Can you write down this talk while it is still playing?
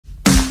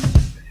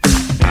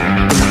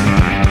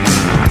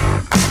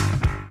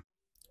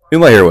Who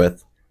am I here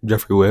with?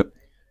 Jeffrey Witt.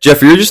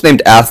 Jeffrey, you're just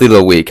named Athlete of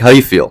the Week. How do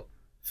you feel?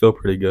 Feel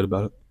pretty good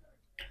about it.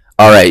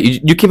 All right,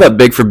 you came up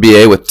big for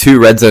BA with 2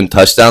 red zone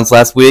touchdowns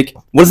last week.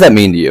 What does that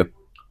mean to you?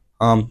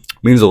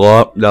 Means a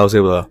lot that I was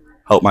able to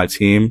help my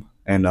team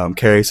and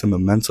carry some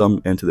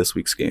momentum into this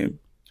week's game.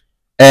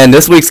 And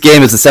this week's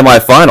game is the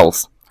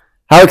semifinals.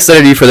 How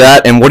excited are you for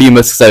that, and what are you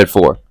most excited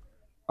for?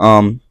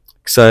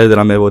 Excited that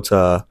I'm able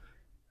to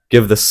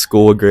give the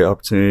school a great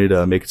opportunity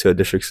to make it to a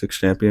District 6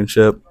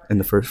 championship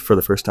for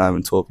the first time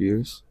in 12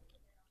 years.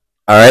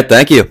 All right,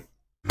 thank you.